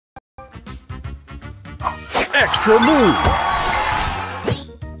Extra move!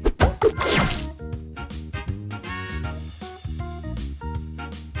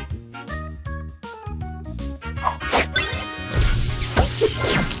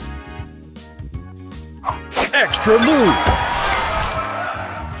 Extra move!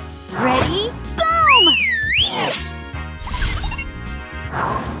 Ready? Boom!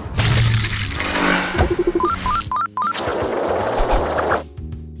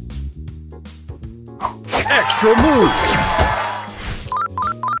 Extra move!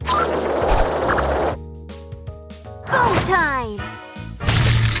 Boom time!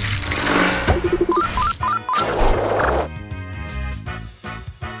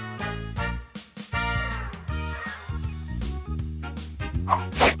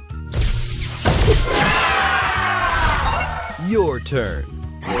 Your turn.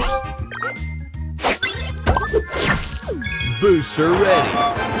 Booster ready.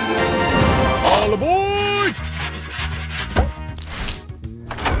 All aboard!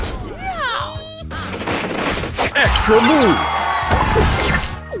 Extra move!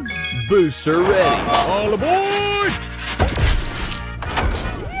 Booster ready. All aboard!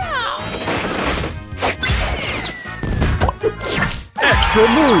 Extra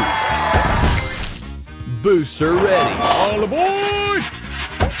move! Booster ready. All aboard!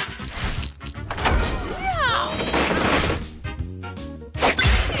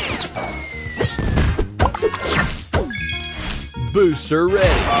 Booster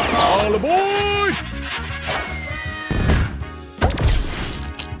ready. All aboard!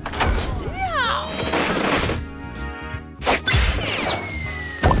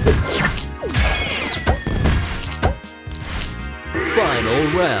 Final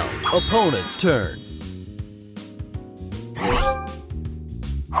round. Opponent's turn.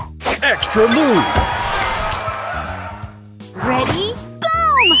 Extra move! Ready?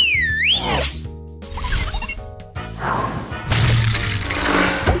 Boom!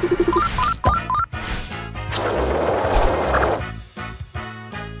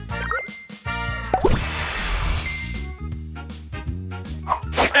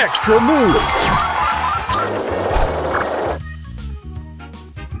 Extra move!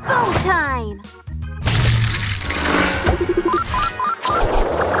 Boom time!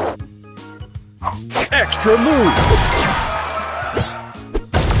 Extra move!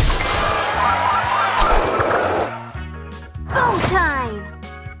 Boom time!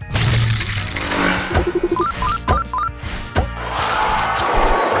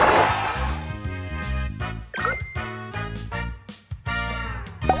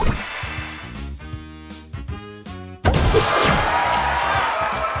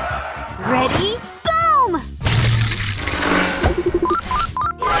 Ready? Boom!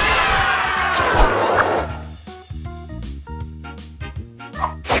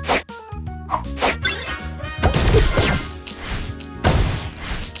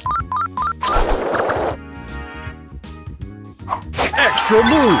 Extra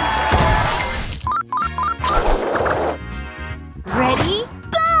move! Ready?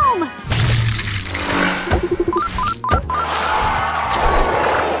 Boom!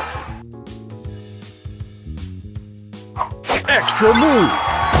 Extra move!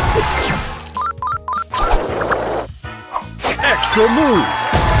 Extra move!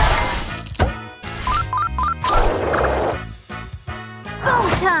 Boom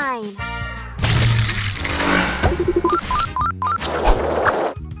time!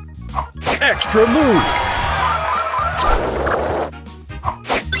 Extra move!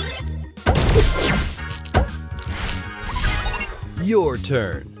 Your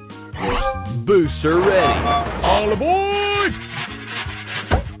turn. Booster ready. All aboard!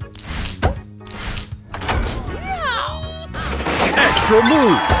 Extra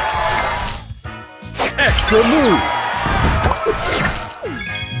move! Extra move!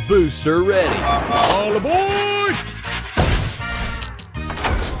 Booster ready. All aboard!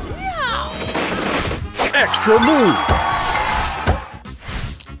 Extra move!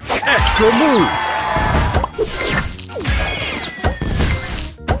 Extra move!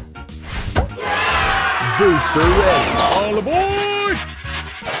 Booster ready. All aboard!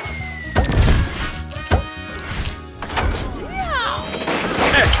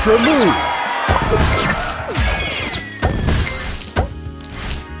 Extra move!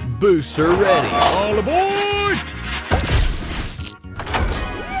 Booster ready. All aboard!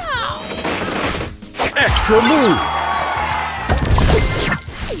 Extra move!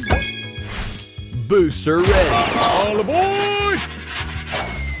 Booster ready. All aboard!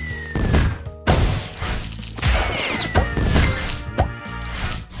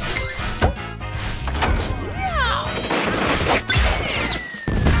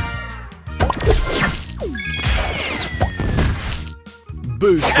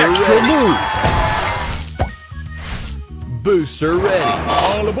 Booster Extra ready. move. Booster ready.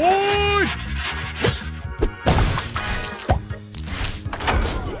 All aboard!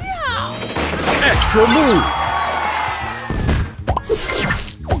 Extra move.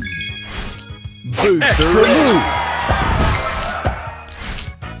 Booster Extra ready. move.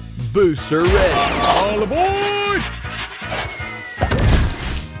 Booster ready. All aboard!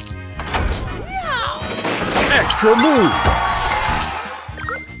 Extra move.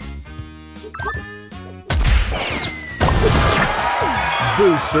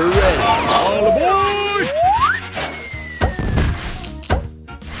 Booster ready.